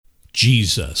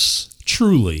Jesus,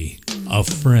 truly a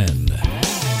friend.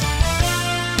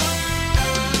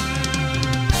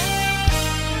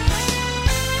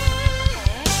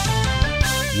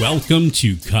 Welcome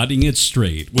to Cutting It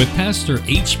Straight with Pastor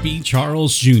H.B.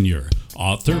 Charles Jr.,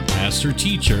 author, pastor,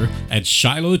 teacher at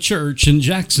Shiloh Church in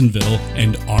Jacksonville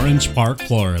and Orange Park,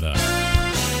 Florida.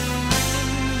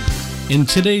 In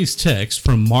today's text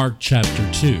from Mark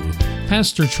chapter 2,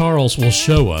 Pastor Charles will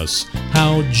show us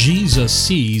how Jesus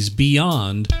sees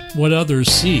beyond what others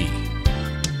see,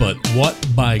 but what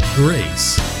by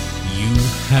grace you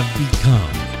have become.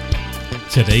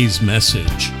 Today's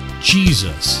message,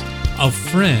 Jesus, a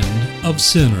friend of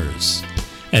sinners.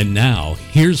 And now,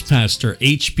 here's Pastor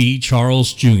H.B.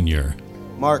 Charles Jr.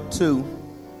 Mark 2,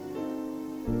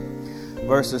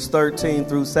 verses 13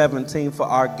 through 17 for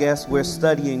our guests. We're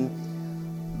studying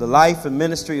the life and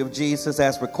ministry of Jesus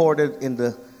as recorded in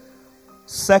the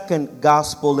second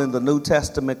gospel in the New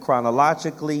Testament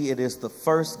chronologically. It is the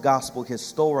first gospel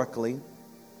historically.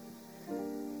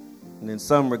 And in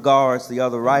some regards, the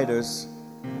other writers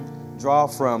draw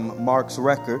from Mark's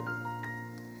record.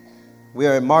 We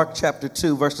are in Mark chapter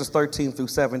 2, verses 13 through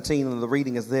 17, and the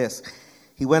reading is this.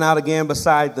 He went out again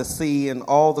beside the sea, and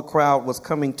all the crowd was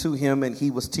coming to him, and he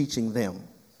was teaching them.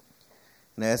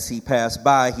 And as he passed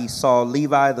by, he saw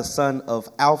Levi, the son of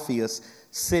Alphaeus,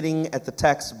 sitting at the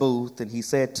tax booth, and he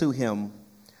said to him,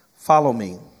 "Follow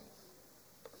me."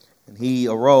 And he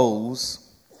arose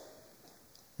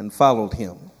and followed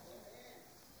him.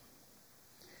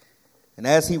 And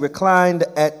as he reclined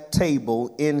at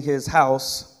table in his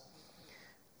house,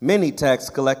 many tax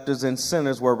collectors and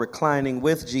sinners were reclining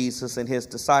with Jesus and his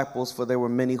disciples, for there were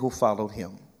many who followed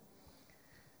him.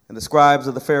 And the scribes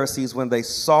of the Pharisees, when they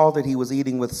saw that he was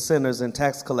eating with sinners and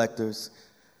tax collectors,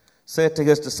 said to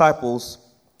his disciples,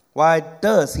 "Why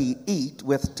does he eat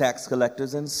with tax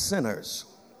collectors and sinners?"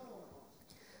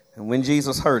 And when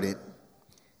Jesus heard it,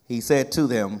 he said to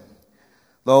them,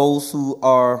 "Those who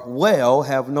are well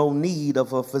have no need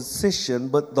of a physician,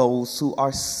 but those who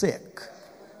are sick.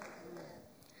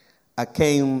 I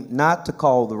came not to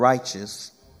call the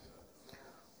righteous,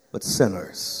 but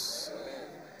sinners."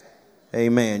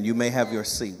 Amen. You may have your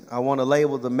seat. I want to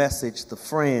label the message, the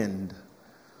friend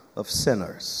of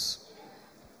sinners.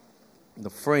 The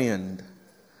friend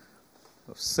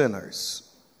of sinners.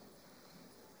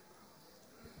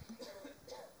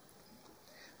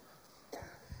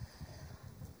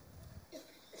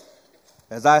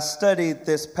 As I studied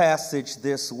this passage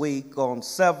this week, on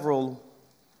several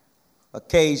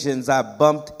occasions I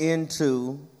bumped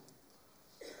into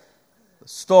the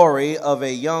story of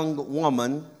a young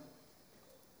woman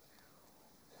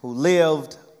who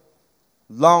lived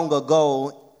long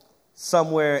ago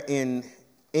somewhere in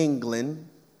England.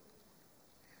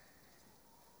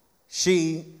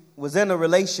 She was in a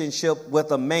relationship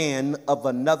with a man of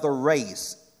another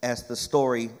race, as the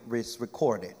story is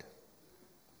recorded.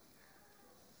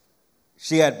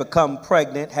 She had become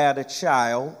pregnant, had a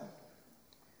child.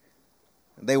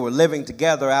 They were living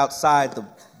together outside the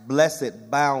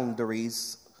blessed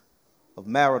boundaries of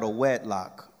marital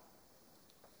wedlock.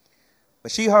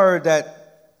 But she heard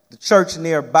that the church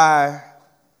nearby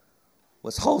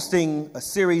was hosting a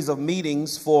series of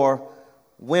meetings for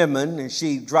women, and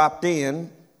she dropped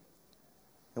in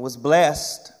and was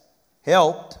blessed,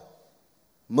 helped,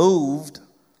 moved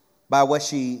by what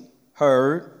she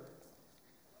heard.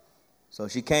 So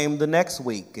she came the next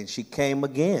week, and she came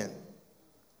again.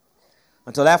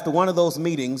 Until after one of those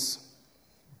meetings,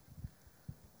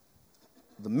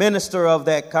 the minister of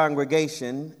that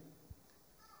congregation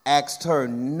asked her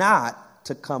not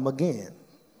to come again.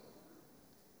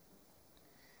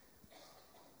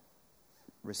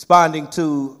 Responding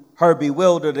to her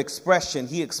bewildered expression,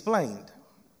 he explained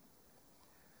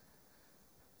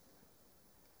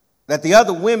that the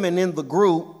other women in the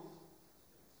group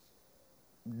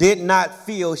did not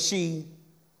feel she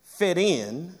fit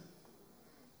in,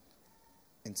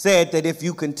 and said that if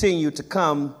you continue to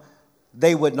come,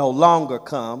 they would no longer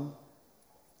come.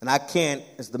 And I can't,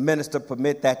 as the minister,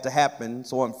 permit that to happen.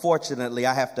 So unfortunately,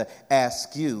 I have to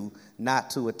ask you not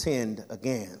to attend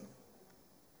again.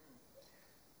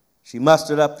 She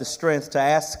mustered up the strength to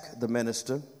ask the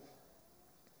minister,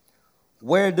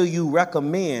 "Where do you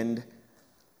recommend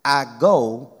I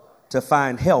go to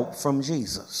find help from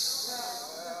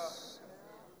Jesus?"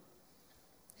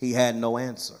 He had no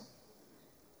answer.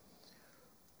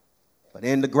 But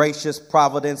in the gracious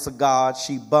providence of God,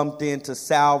 she bumped into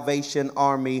Salvation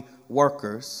Army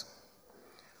workers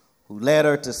who led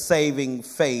her to saving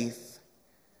faith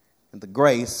and the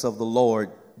grace of the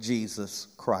Lord Jesus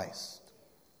Christ.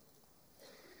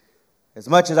 As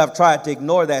much as I've tried to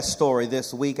ignore that story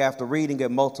this week after reading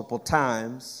it multiple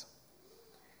times,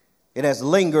 it has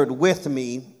lingered with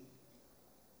me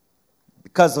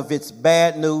because of its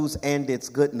bad news and its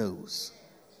good news.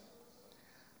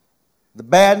 The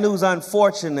bad news,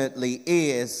 unfortunately,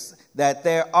 is that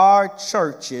there are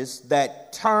churches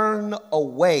that turn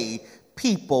away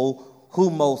people who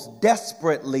most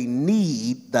desperately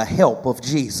need the help of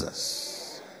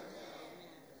Jesus.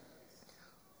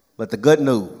 But the good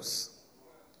news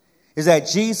is that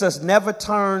Jesus never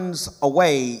turns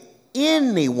away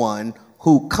anyone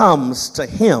who comes to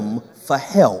him for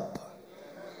help.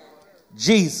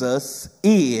 Jesus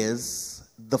is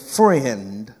the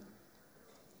friend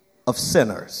of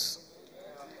sinners.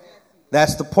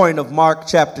 That's the point of Mark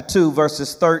chapter 2,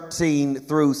 verses 13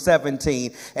 through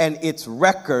 17, and its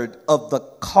record of the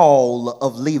call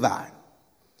of Levi.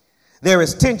 There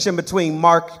is tension between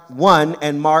Mark 1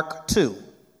 and Mark 2.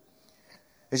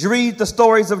 As you read the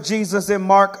stories of Jesus in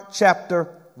Mark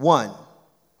chapter 1,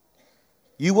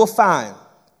 you will find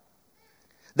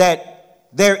that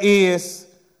there is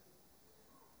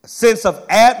a sense of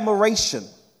admiration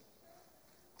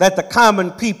that the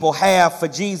common people have for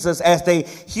Jesus as they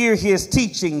hear his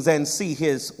teachings and see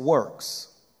his works.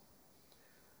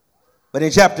 But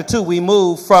in chapter 2, we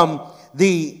move from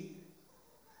the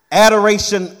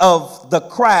adoration of the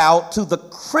crowd to the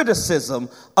criticism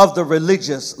of the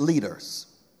religious leaders.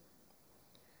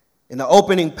 In the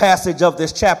opening passage of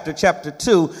this chapter, chapter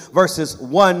 2, verses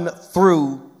 1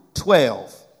 through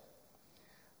 12,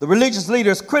 the religious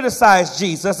leaders criticized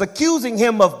Jesus, accusing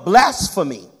him of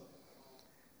blasphemy,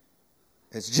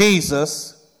 as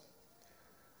Jesus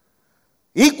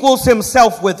equals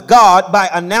himself with God by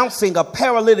announcing a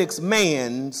paralytic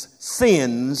man's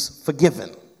sins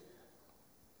forgiven.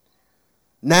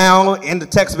 Now, in the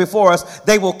text before us,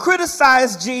 they will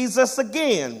criticize Jesus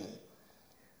again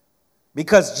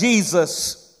because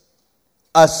Jesus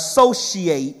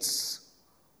associates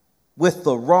with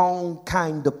the wrong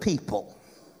kind of people.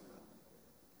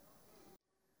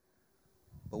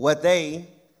 But what they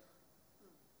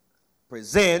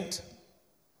present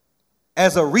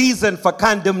as a reason for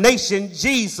condemnation,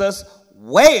 Jesus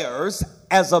wears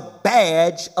as a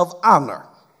badge of honor.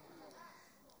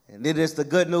 And it is the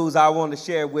good news I want to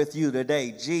share with you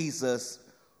today. Jesus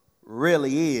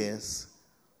really is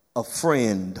a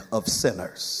friend of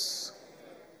sinners.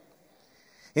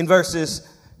 In verses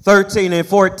 13 and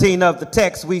 14 of the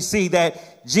text, we see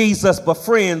that Jesus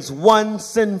befriends one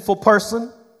sinful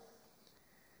person.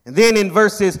 And then in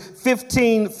verses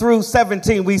 15 through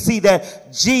 17, we see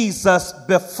that Jesus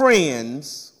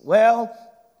befriends,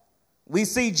 we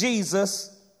see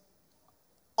Jesus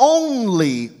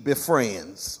only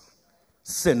befriends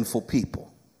sinful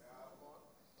people.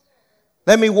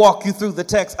 Let me walk you through the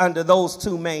text under those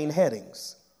two main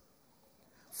headings.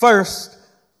 First,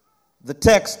 the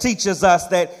text teaches us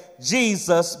that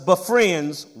Jesus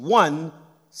befriends one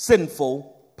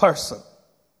sinful person.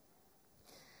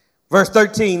 Verse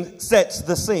 13 sets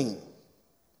the scene.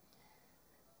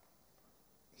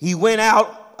 He went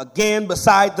out again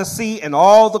beside the sea, and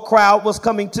all the crowd was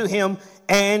coming to him,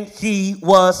 and he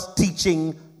was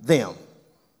teaching them.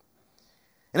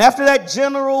 And after that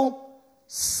general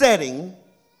setting,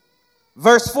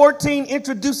 verse 14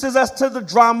 introduces us to the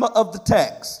drama of the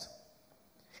text.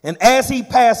 And as he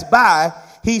passed by,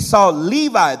 he saw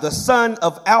Levi, the son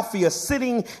of Alphaeus,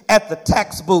 sitting at the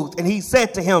tax booth, and he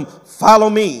said to him, "Follow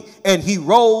me." And he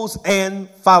rose and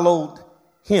followed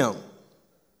him.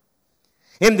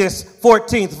 In this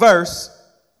 14th verse,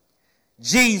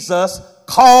 Jesus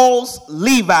calls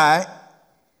Levi,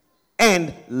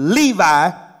 and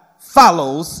Levi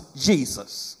follows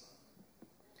Jesus.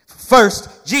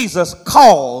 First, Jesus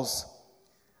calls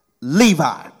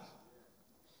Levi.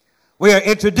 We are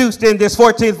introduced in this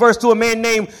 14th verse to a man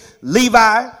named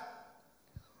Levi,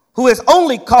 who is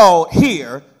only called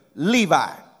here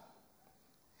Levi.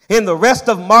 In the rest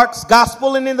of Mark's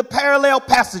gospel and in the parallel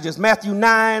passages, Matthew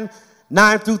 9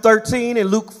 through 13,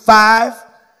 and Luke 5,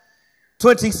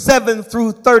 27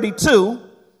 through 32,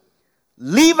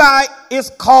 Levi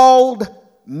is called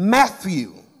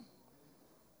Matthew.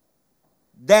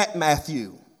 That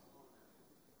Matthew,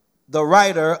 the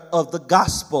writer of the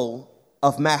Gospel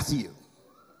of Matthew.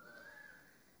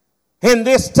 In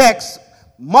this text,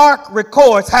 Mark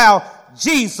records how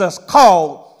Jesus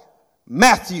called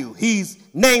Matthew. He's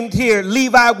named here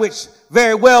Levi, which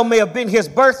very well may have been his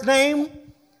birth name,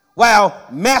 while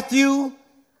Matthew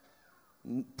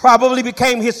probably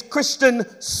became his Christian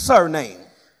surname.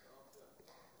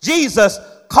 Jesus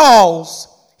calls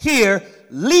here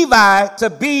Levi to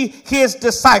be his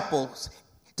disciple.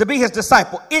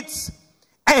 It's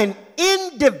an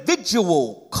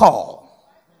individual call.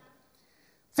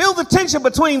 Feel the tension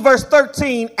between verse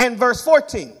 13 and verse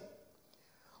 14.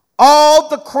 All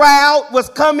the crowd was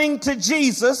coming to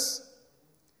Jesus.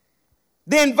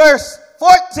 Then verse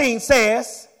 14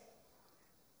 says,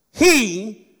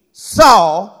 he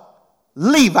saw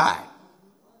Levi.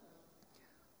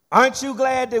 Aren't you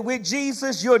glad that with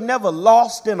Jesus, you're never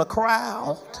lost in a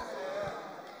crowd?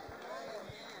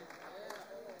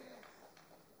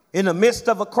 In the midst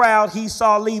of a crowd, he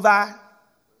saw Levi,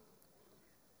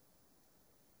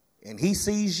 and he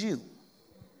sees you.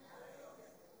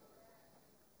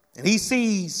 And he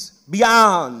sees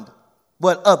beyond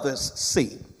what others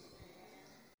see.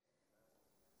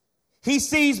 He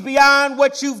sees beyond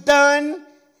what you've done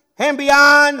and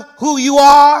beyond who you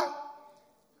are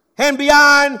and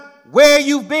beyond where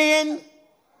you've been.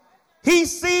 He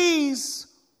sees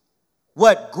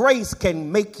what grace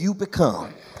can make you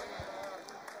become.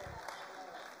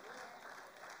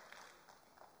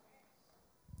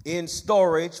 In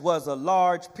storage was a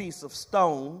large piece of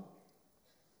stone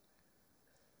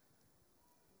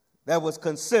that was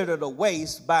considered a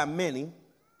waste by many.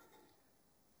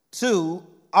 Two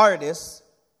artists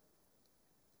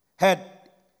had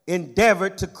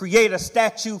endeavored to create a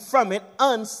statue from it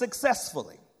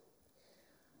unsuccessfully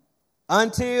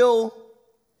until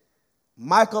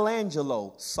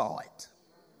Michelangelo saw it.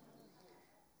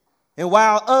 And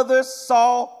while others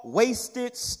saw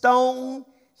wasted stone,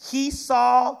 he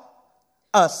saw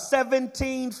a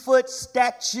 17-foot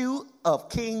statue of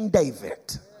King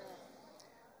David.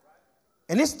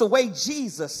 And it's the way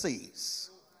Jesus sees.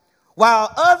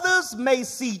 While others may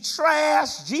see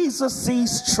trash, Jesus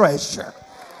sees treasure.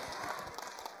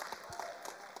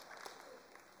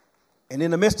 And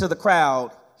in the midst of the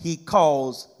crowd, he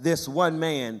calls this one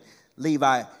man,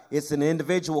 Levi. It's an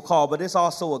individual call, but it's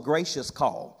also a gracious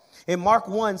call. In Mark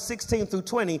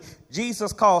 1:16-20,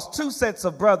 Jesus calls two sets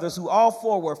of brothers who all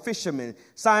four were fishermen,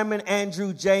 Simon,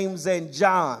 Andrew, James, and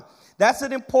John. That's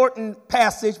an important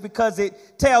passage because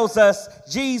it tells us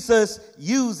Jesus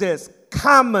uses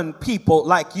common people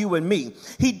like you and me.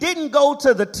 He didn't go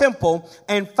to the temple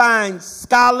and find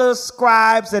scholars,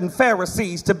 scribes, and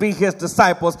Pharisees to be his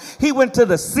disciples. He went to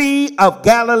the Sea of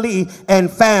Galilee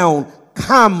and found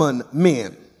common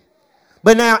men.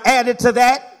 But now added to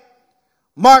that,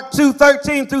 Mark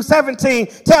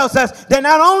 2:13-17 tells us that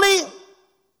not only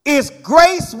is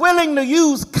grace willing to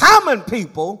use common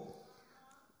people,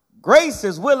 grace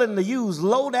is willing to use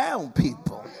low-down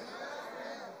people.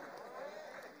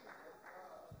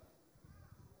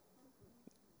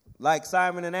 Like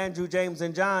Simon and Andrew, James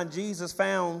and John, Jesus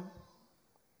found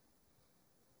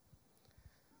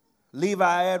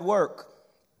Levi at work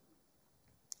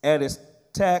at his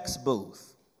tax booth.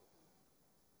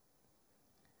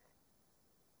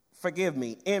 Forgive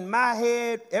me. In my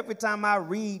head, every time I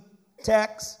read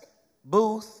tax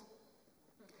booth,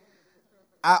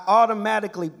 I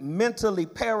automatically mentally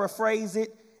paraphrase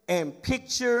it and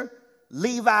picture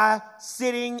Levi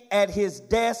sitting at his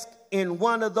desk in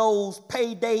one of those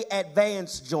payday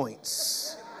advance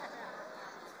joints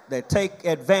that take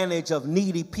advantage of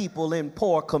needy people in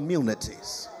poor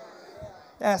communities.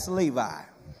 That's Levi.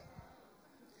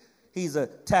 He's a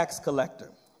tax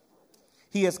collector.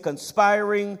 He is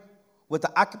conspiring with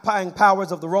the occupying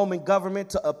powers of the Roman government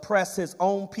to oppress his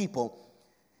own people.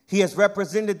 He has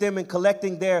represented them in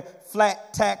collecting their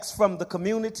flat tax from the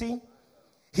community.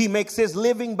 He makes his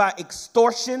living by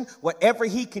extortion. Whatever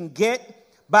he can get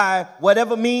by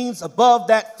whatever means above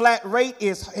that flat rate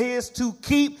is his to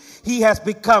keep. He has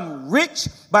become rich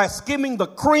by skimming the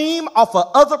cream off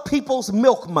of other people's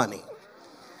milk money.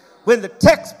 When the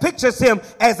text pictures him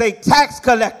as a tax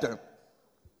collector,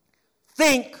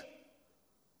 think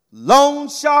loan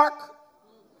shark,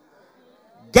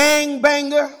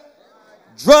 gangbanger,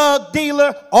 drug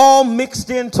dealer, all mixed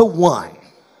into one.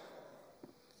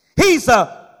 He's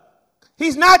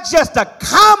not just a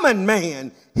common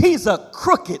man, he's a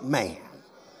crooked man.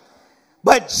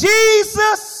 But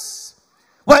Jesus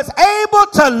was able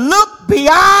to look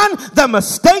beyond the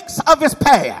mistakes of his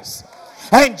past.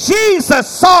 And Jesus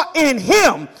saw in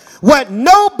him what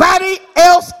nobody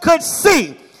else could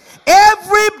see.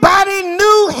 Everybody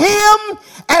knew him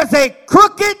as a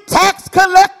crooked tax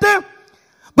collector.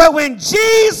 But when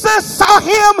Jesus saw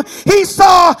him, he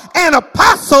saw an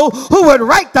apostle who would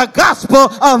write the Gospel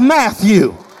of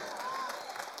Matthew.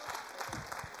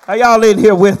 Are y'all in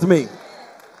here with me?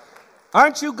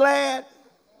 Aren't you glad?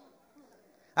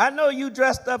 I know you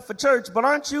dressed up for church, but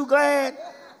aren't you glad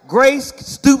grace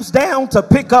stoops down to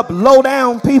pick up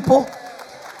low-down people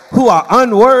who are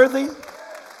unworthy?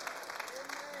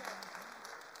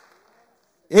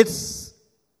 It's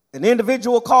An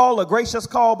individual call, a gracious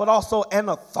call, but also an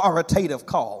authoritative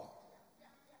call.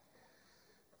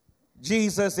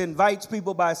 Jesus invites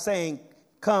people by saying,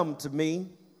 "Come to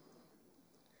me."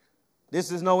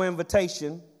 This is no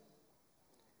invitation.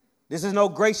 This is no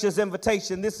gracious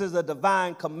invitation. This is a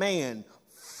divine command.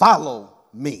 Follow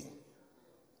me.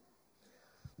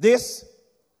 This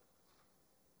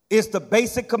is the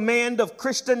basic command of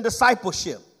Christian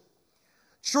discipleship.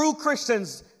 True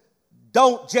Christians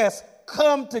don't just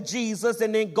come to Jesus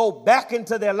and then go back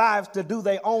into their lives to do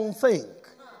their own thing.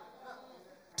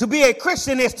 To be a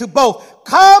Christian is to both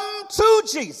come to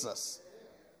Jesus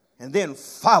and then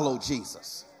follow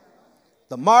Jesus.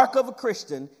 The mark of a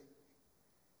Christian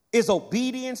is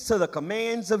obedience to the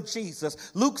commands of Jesus.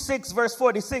 Luke 6, verse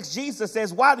 46, Jesus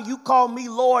says, "Why do you call me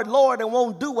Lord, Lord, and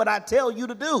won't do what I tell you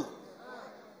to do?"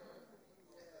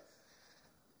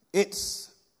 It's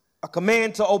a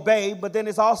command to obey, but then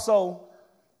it's also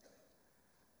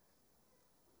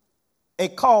a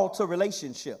call to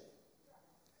relationship.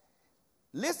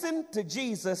 Listen to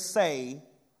Jesus say,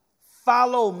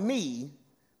 "Follow me,"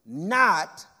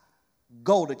 not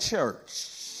 "go to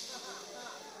church."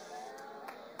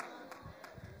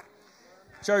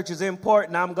 Church is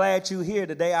important. I'm glad you're here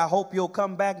today. I hope you'll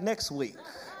come back next week.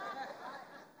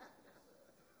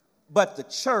 But the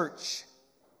church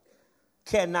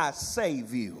cannot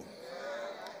save you.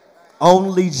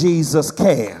 Only Jesus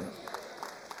can.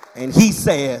 And he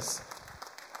says,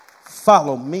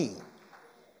 "Follow me.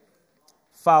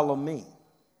 Follow me."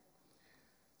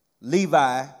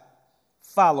 Levi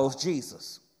follows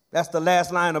Jesus. That's the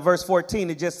last line of verse 14.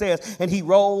 It just says, "And he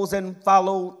rose and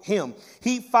followed him."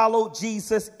 He followed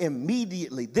Jesus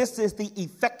immediately. This is the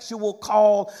effectual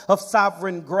call of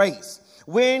sovereign grace.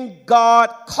 When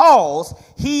God calls,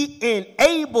 he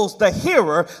enables the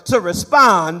hearer to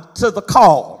respond to the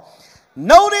call.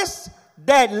 Notice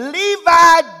that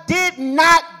Levi did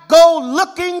not go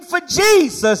looking for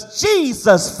Jesus.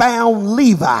 Jesus found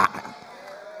Levi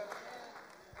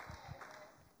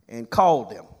and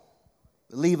called him.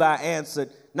 Levi answered,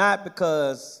 not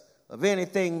because of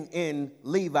anything in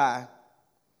Levi,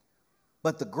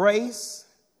 but the grace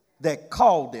that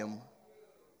called him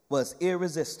was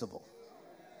irresistible.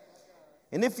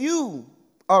 And if you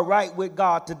are right with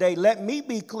God today, let me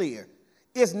be clear.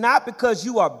 It's not because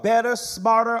you are better,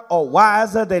 smarter, or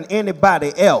wiser than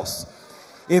anybody else.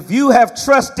 If you have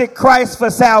trusted Christ for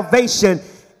salvation,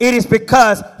 it is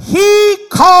because he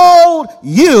called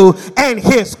you and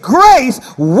his grace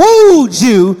wooed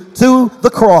you to the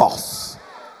cross.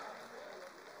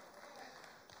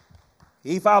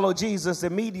 He followed Jesus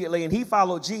immediately, and he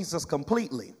followed Jesus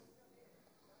completely.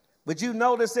 But you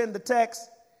notice in the text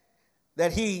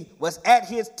that he was at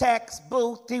his tax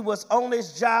booth. He was on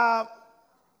his job.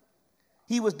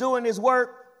 He was doing his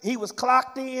work. He was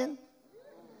clocked in.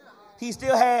 He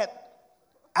still had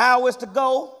hours to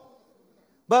go.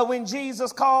 But when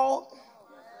Jesus called,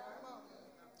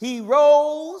 he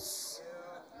rose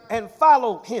and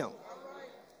followed him.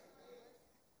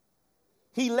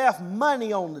 He left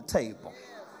money on the table,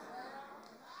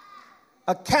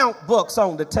 account books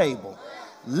on the table,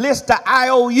 list of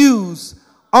IOUs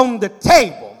on the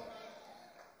table.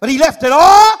 But he left it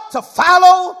all to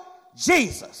follow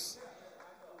Jesus.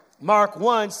 Mark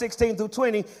 1, 16 through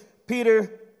 20,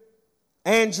 Peter,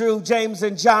 Andrew, James,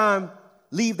 and John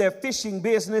leave their fishing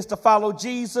business to follow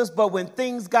Jesus, but when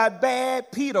things got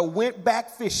bad, Peter went back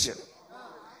fishing.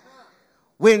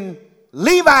 When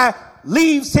Levi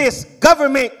leaves his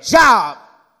government job,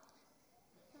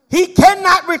 he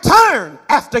cannot return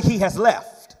after he has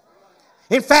left.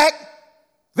 In fact,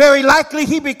 very likely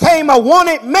he became a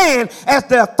wanted man as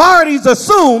the authorities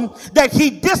assumed that he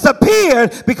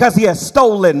disappeared because he had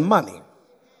stolen money.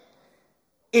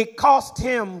 It cost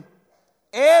him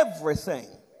everything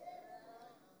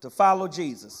to follow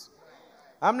Jesus.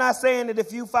 I'm not saying that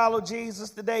if you follow Jesus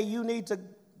today, you need to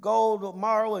go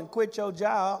tomorrow and quit your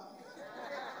job.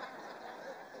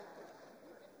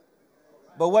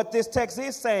 But what this text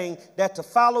is saying, that to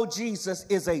follow Jesus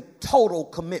is a total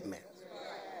commitment.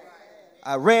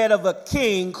 I read of a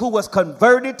king who was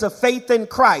converted to faith in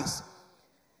Christ.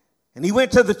 And he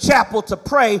went to the chapel to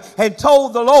pray and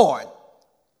told the Lord,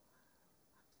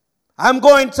 "I'm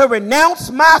going to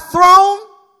renounce my throne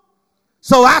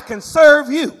so I can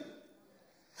serve you."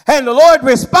 And the Lord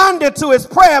responded to his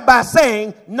prayer by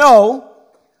saying, "No,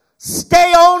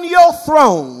 stay on your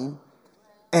throne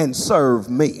and serve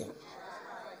me."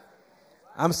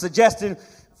 I'm suggesting,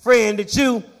 friend, that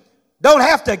you don't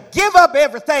have to give up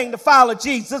everything to follow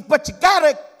Jesus, but you got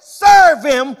to serve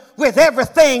him with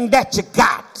everything that you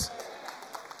got,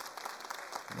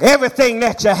 everything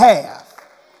that you have,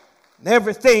 and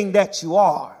everything that you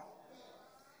are.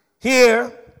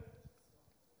 Here,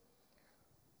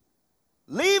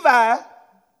 Levi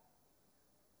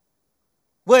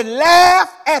would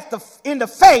laugh in the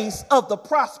face of the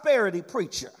prosperity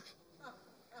preacher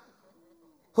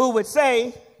who would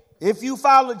say, if you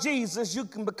follow Jesus, you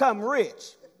can become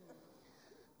rich.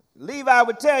 Levi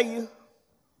would tell you,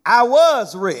 I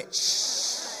was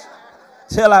rich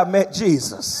till I met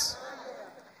Jesus.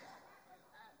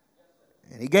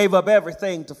 And he gave up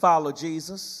everything to follow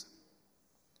Jesus.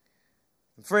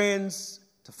 Friends,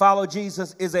 to follow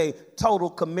Jesus is a total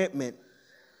commitment,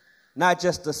 not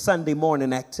just a Sunday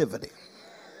morning activity.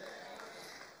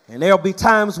 And there'll be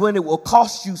times when it will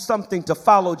cost you something to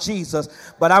follow Jesus,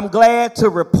 but I'm glad to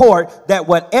report that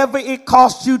whatever it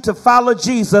costs you to follow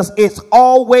Jesus, it's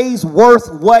always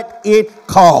worth what it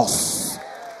costs.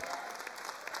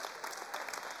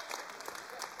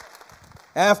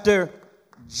 After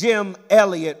Jim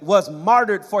Elliot was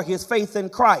martyred for his faith in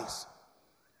Christ,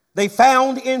 they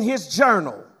found in his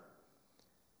journal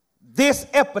this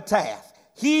epitaph: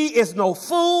 he is no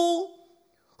fool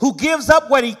who gives up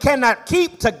what he cannot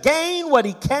keep to gain what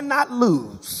he cannot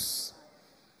lose.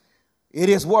 It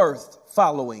is worth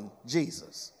following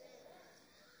Jesus.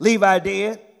 Levi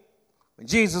did. When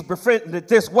Jesus befriended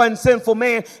this one sinful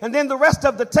man, and then the rest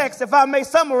of the text, if I may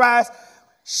summarize,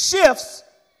 shifts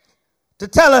to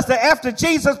tell us that after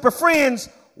Jesus befriends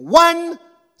one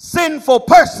sinful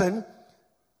person,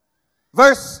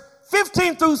 verse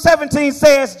 15 through 17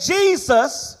 says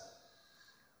Jesus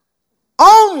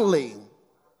only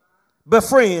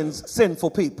befriends sinful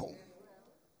people.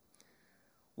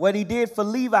 What he did for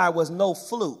Levi was no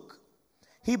fluke.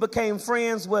 He became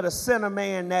friends with a sinner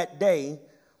man that day.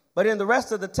 But in the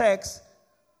rest of the text,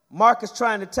 Mark is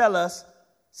trying to tell us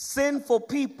sinful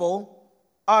people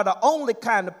are the only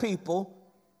kind of people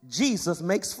Jesus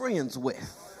makes friends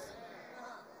with.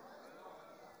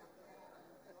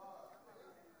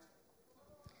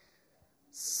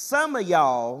 Some of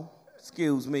y'all,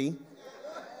 excuse me,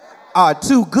 are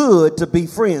too good to be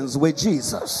friends with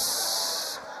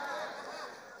Jesus,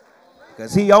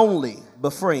 because he only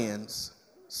befriends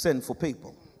sinful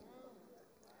people.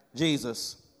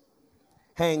 Jesus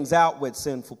hangs out with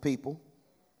sinful people.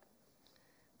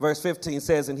 Verse 15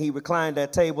 says, and he reclined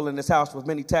at table in his house with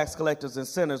many tax collectors and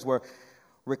sinners were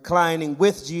reclining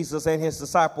with Jesus and his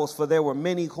disciples, for there were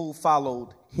many who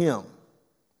followed him.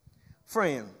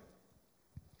 Friend,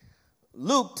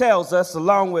 Luke tells us,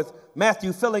 along with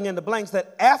Matthew filling in the blanks,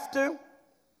 that after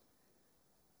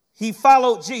he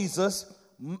followed Jesus,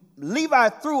 Levi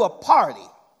threw a party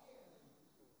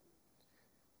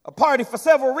for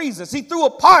several reasons. He threw a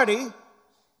party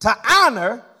to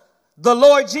honor the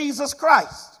Lord Jesus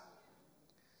Christ.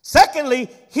 Secondly,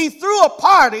 he threw a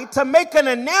party to make an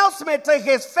announcement to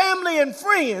his family and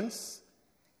friends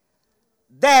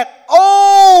that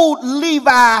old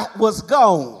Levi was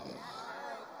gone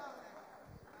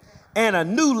and a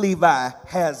new Levi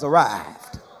has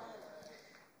arrived.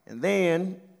 And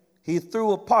then he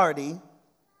threw a party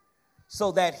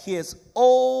so that his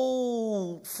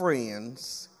old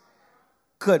friends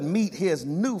could meet his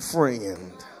new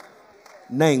friend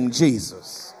named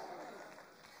Jesus.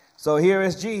 So here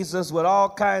is Jesus with all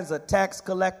kinds of tax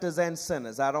collectors and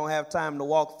sinners. I don't have time to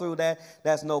walk through that.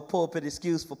 That's no pulpit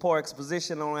excuse for poor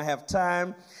exposition. I don't have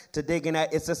time to dig in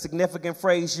that. It's a significant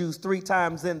phrase used 3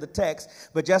 times in the text.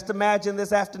 But just imagine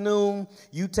this afternoon,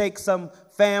 you take some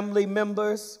family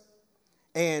members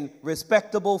and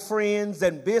respectable friends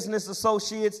and business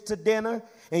associates to dinner,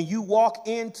 and you walk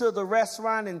into the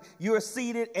restaurant and you're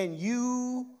seated and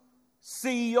you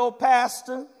see your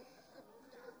pastor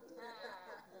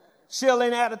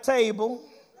chilling at a table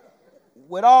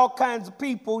with all kinds of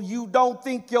people you don't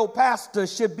think your pastor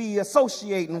should be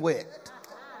associating with.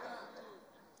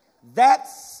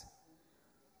 That's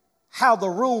how the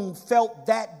room felt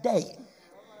that day.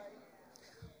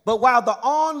 But while the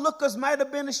onlookers might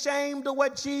have been ashamed of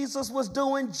what Jesus was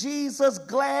doing, Jesus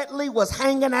gladly was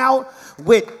hanging out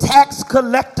with tax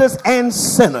collectors and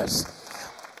sinners.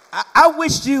 I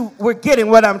wish you were getting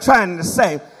what I'm trying to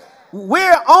say.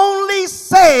 We're only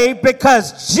saved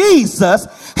because Jesus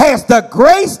has the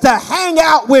grace to hang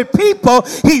out with people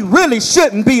he really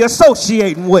shouldn't be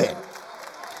associating with.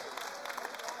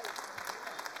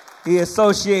 He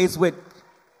associates with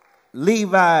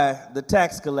Levi, the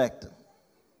tax collector.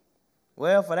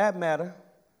 Well, for that matter,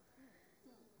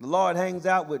 the Lord hangs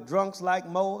out with drunks like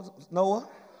Noah,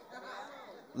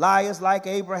 liars like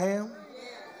Abraham,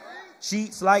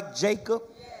 cheats like Jacob,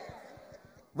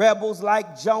 rebels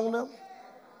like Jonah,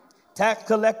 tax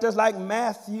collectors like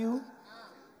Matthew,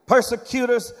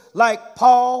 persecutors like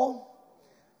Paul,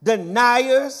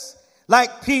 deniers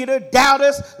like Peter,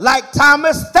 doubters like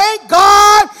Thomas. Thank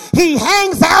God he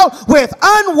hangs out with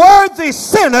unworthy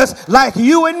sinners like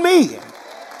you and me.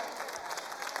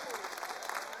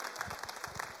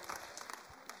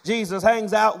 Jesus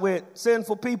hangs out with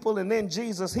sinful people, and then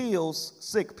Jesus heals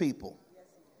sick people.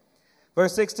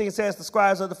 Verse 16 says, the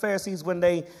scribes of the Pharisees, when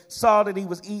they saw that he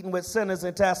was eating with sinners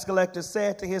and tax collectors,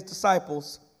 said to his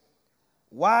disciples,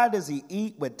 why does he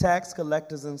eat with tax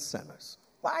collectors and sinners?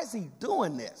 Why is he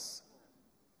doing this?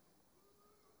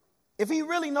 If he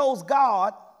really knows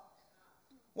God,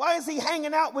 why is he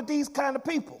hanging out with these kind of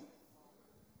people?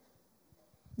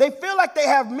 They feel like they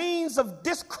have means of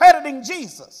discrediting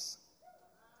Jesus.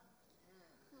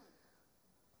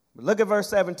 But look at verse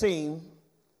 17.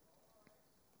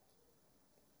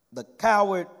 The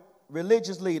coward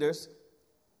religious leaders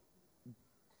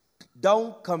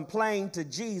don't complain to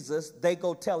Jesus, they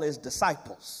go tell his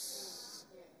disciples.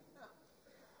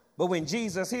 But when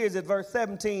Jesus hears it, verse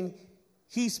 17,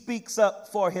 he speaks up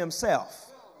for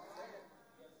himself.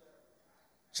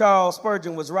 Charles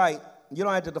Spurgeon was right. You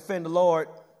don't have to defend the Lord.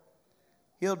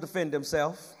 He'll defend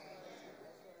himself.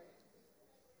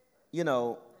 You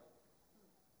know,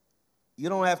 you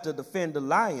don't have to defend the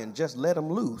lion. Just let him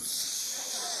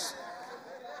loose.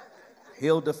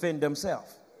 He'll defend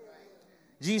himself.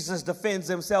 Jesus defends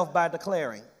himself by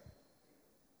declaring,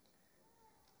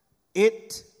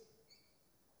 it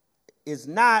is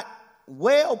not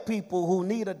well people who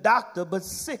need a doctor, but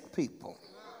sick people.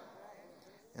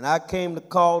 And I came to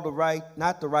call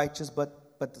not the righteous,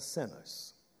 but the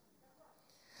sinners.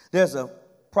 There's a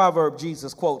proverb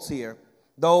Jesus quotes here.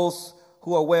 Those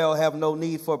who are well have no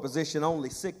need for a physician, only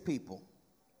sick people.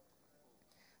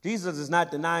 Jesus is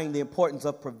not denying the importance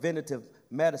of preventative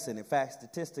medicine. In fact,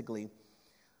 statistically,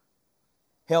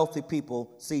 healthy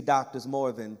people see doctors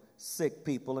more than sick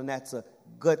people, and that's a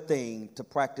good thing to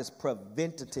practice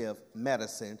preventative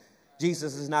medicine.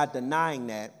 Jesus is not denying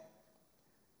that.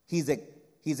 He's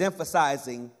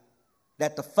emphasizing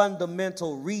that the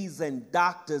fundamental reason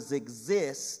doctors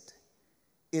exist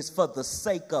is for the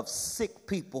sake of sick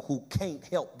people who can't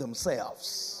help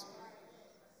themselves.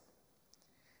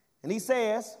 And he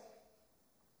says,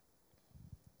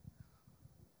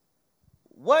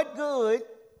 what good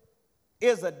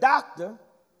is a doctor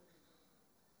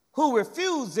who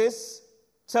refuses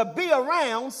to be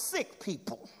around sick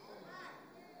people?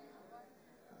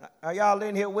 Are y'all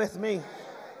in here with me?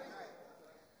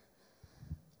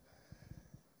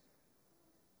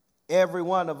 Every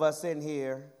one of us in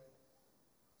here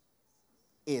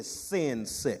is sin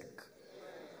sick.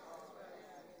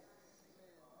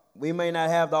 We may not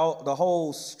have the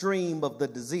whole stream of the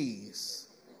disease,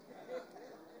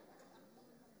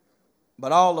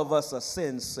 but all of us are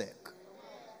sin sick.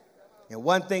 And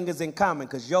one thing is in common,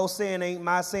 because your sin ain't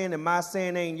my sin and my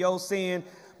sin ain't your sin,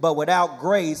 but without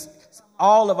grace,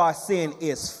 all of our sin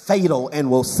is fatal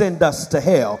and will send us to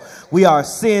hell. We are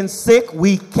sin sick.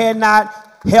 We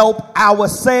cannot help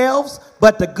ourselves.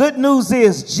 But the good news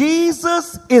is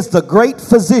Jesus is the great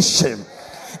physician.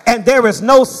 And there is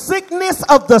no sickness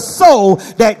of the soul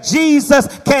that Jesus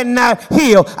cannot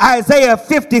heal. Isaiah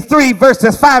 53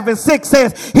 verses 5 and 6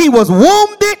 says, he was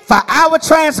wounded for our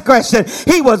transgression.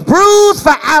 He was bruised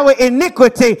for our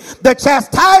iniquity. The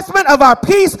chastisement of our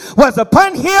peace was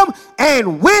upon him,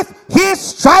 and with his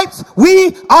stripes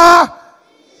we are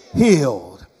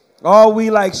healed. All we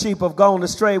like sheep have gone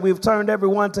astray. We've turned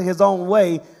everyone to his own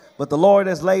way, but the Lord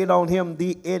has laid on him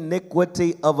the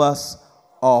iniquity of us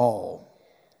all.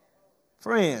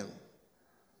 Friend,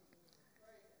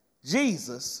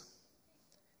 Jesus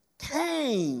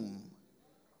came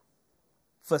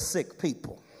for sick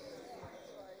people.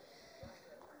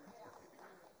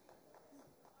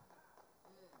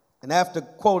 And after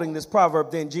quoting this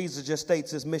proverb, then Jesus just states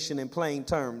his mission in plain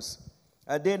terms.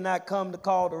 I did not come to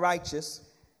call the righteous,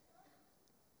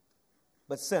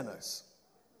 but sinners.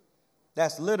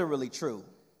 That's literally true.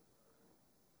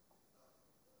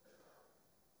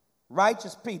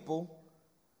 Righteous people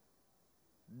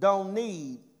don't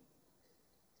need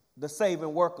the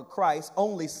saving work of Christ.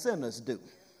 Only sinners do.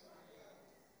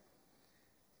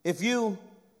 If you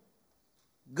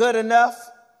good enough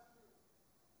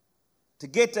to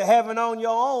get to heaven on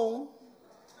your own,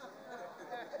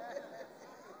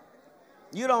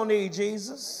 you don't need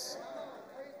Jesus.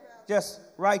 Just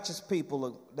righteous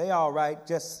people, they all right.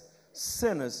 Just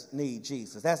sinners need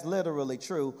Jesus. That's literally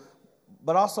true,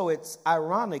 but also it's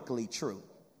ironically true.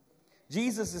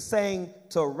 Jesus is saying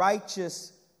to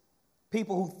righteous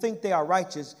people who think they are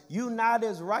righteous, you're not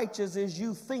as righteous as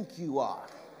you think you are.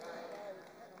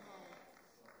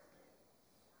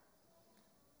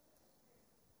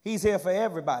 He's here for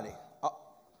everybody.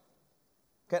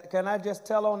 Can I just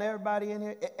tell on everybody in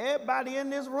here? Everybody in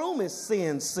this room is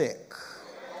sin sick.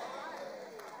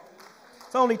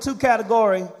 It's only two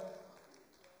categories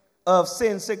of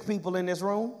sin sick people in this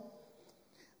room.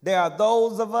 There are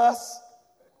those of us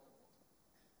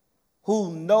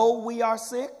who know we are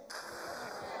sick.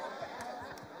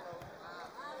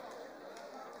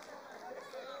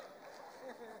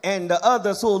 And the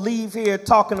others who will leave here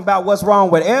talking about what's wrong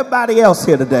with everybody else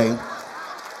here today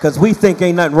because we think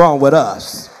ain't nothing wrong with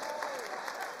us.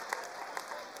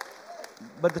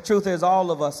 But the truth is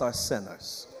all of us are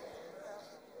sinners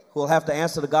who will have to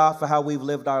answer to God for how we've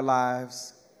lived our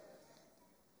lives.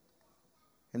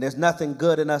 And there's nothing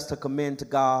good in us to commend to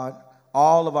God.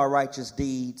 All of our righteous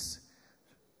deeds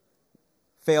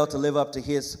fail to live up to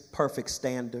his perfect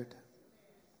standard.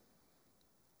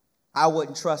 I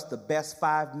wouldn't trust the best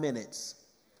 5 minutes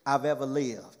I've ever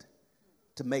lived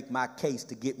to make my case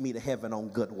to get me to heaven on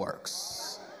good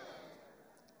works.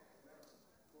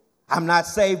 I'm not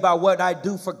saved by what I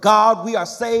do for God. We are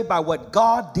saved by what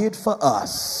God did for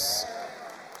us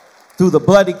through the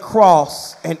bloody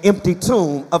cross and empty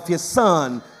tomb of his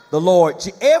son, the Lord.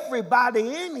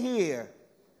 Everybody in here,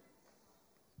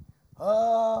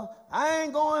 I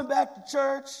ain't going back to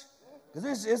church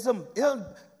because there's some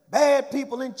bad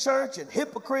people in church and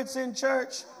hypocrites in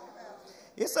church.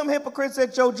 There's some hypocrites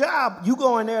at your job. You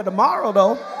going there tomorrow,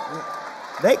 though.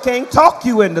 They can't talk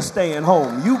you into staying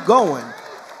home. You going.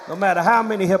 No matter how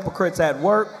many hypocrites at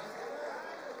work,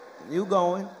 you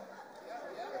going.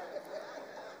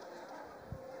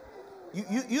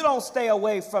 You don't stay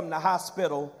away from the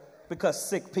hospital because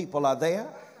sick people are there.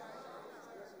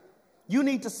 You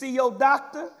need to see your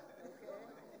doctor.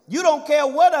 You don't care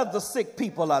what other sick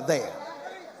people are there.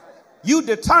 You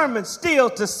determined still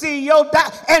to see your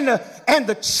doctor. And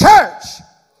the church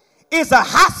is a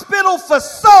hospital for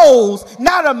souls,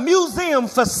 not a museum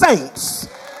for saints.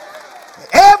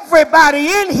 Everybody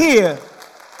in here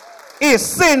is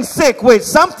sin sick with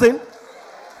something.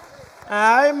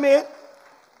 I admit,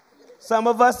 some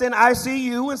of us in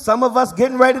ICU and some of us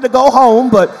getting ready to go home,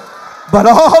 but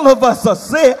all of us are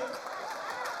sick.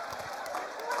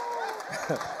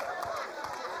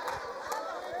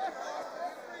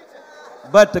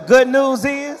 But the good news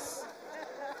is,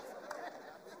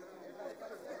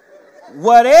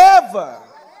 whatever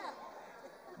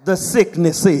the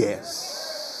sickness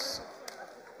is,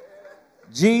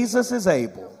 Jesus is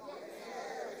able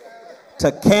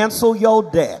to cancel your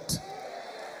debt,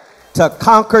 to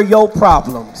conquer your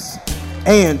problems,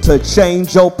 and to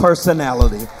change your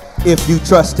personality if you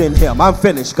trust in him. I'm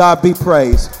finished. God be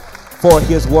praised for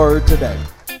his word today.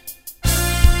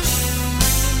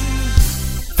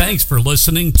 Thanks for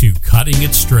listening to Cutting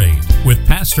It Straight with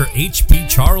Pastor H.B.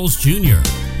 Charles Jr.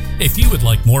 If you would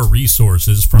like more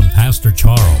resources from Pastor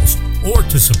Charles or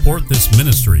to support this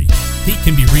ministry, he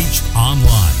can be reached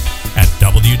online at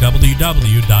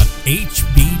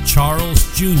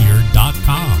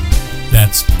www.hbcharlesjr.com.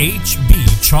 That's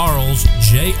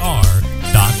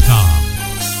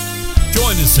hbcharlesjr.com.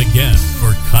 Join us again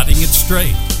for Cutting It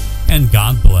Straight, and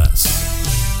God bless.